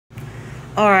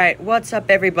Alright, what's up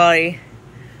everybody?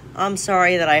 I'm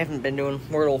sorry that I haven't been doing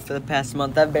Wordle for the past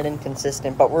month. I've been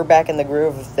inconsistent, but we're back in the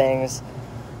groove of things.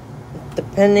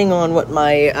 Depending on what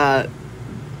my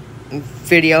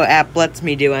video app lets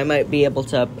me do, I might be able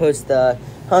to post the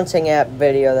hunting app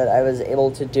video that I was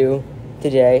able to do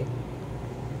today.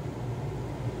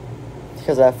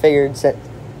 Because I figured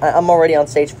I'm already on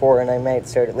stage 4 and I might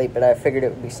start it late, but I figured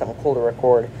it would be something cool to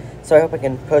record. So I hope I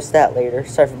can post that later.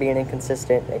 Sorry for being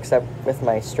inconsistent, except with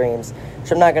my streams.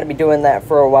 So I'm not going to be doing that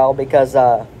for a while because,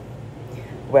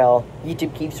 well,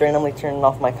 YouTube keeps randomly turning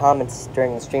off my comments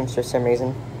during the streams for some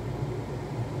reason.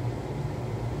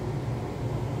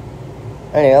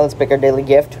 Anyway, let's pick our daily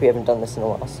gift. We haven't done this in a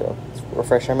while, so let's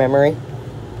refresh our memory.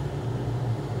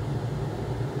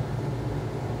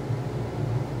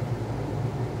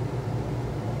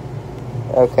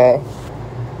 Okay.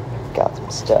 Got some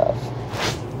stuff.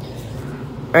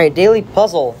 Alright, daily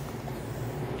puzzle.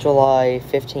 July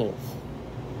 15th.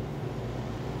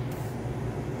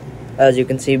 As you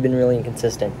can see, I've been really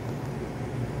inconsistent.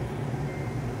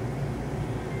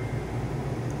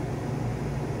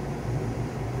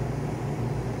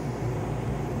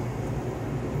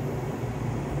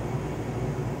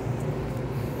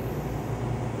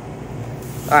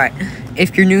 Alright,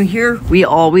 if you're new here, we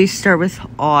always start with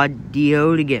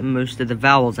audio to get most of the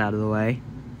vowels out of the way.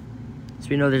 So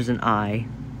we know there's an I.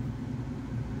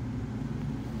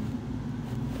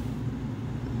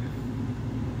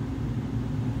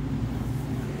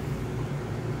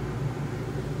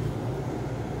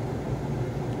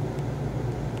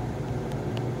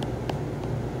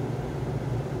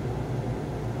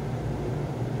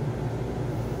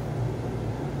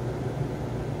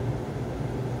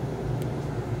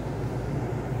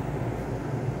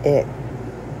 It.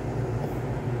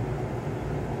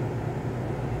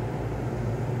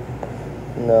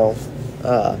 No.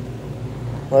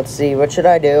 Let's see, what should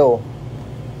I do?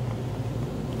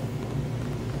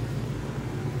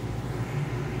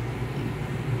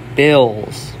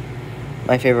 Bills.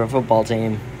 My favorite football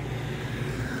team.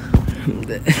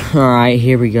 Alright,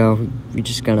 here we go. We're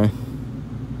just gonna...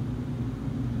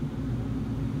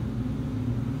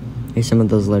 Here's some of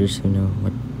those letters so we know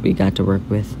what we got to work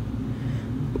with.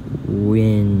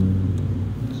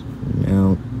 Wins.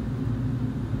 No.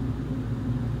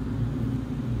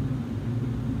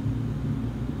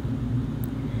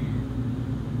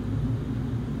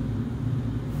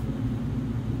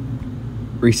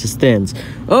 Resistance.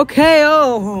 Okay,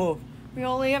 oh! We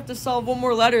only have to solve one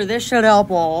more letter. This should help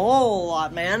a whole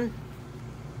lot, man.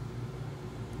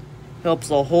 Helps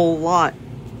a whole lot.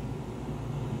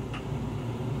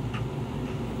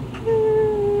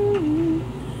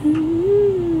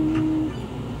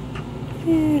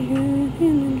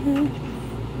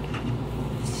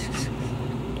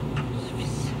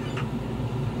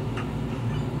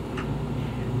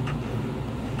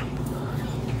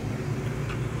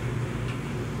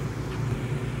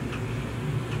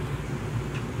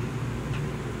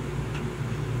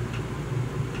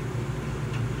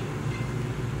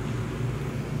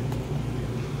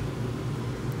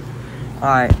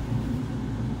 Alright.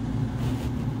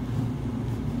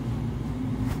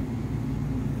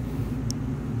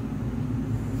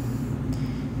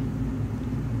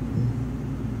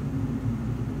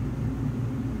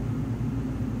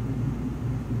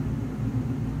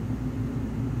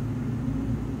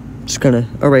 Just gonna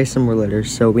erase some more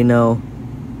letters so we know.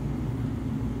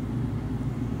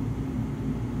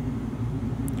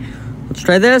 Let's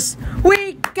try this.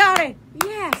 We got it!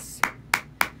 Yes!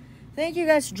 Thank you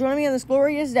guys for joining me on this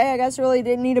glorious day. I guess I really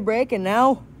didn't need a break, and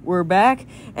now we're back,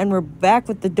 and we're back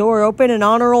with the door open and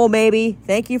on a roll, baby.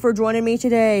 Thank you for joining me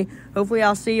today. Hopefully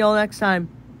I'll see y'all next time.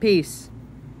 Peace.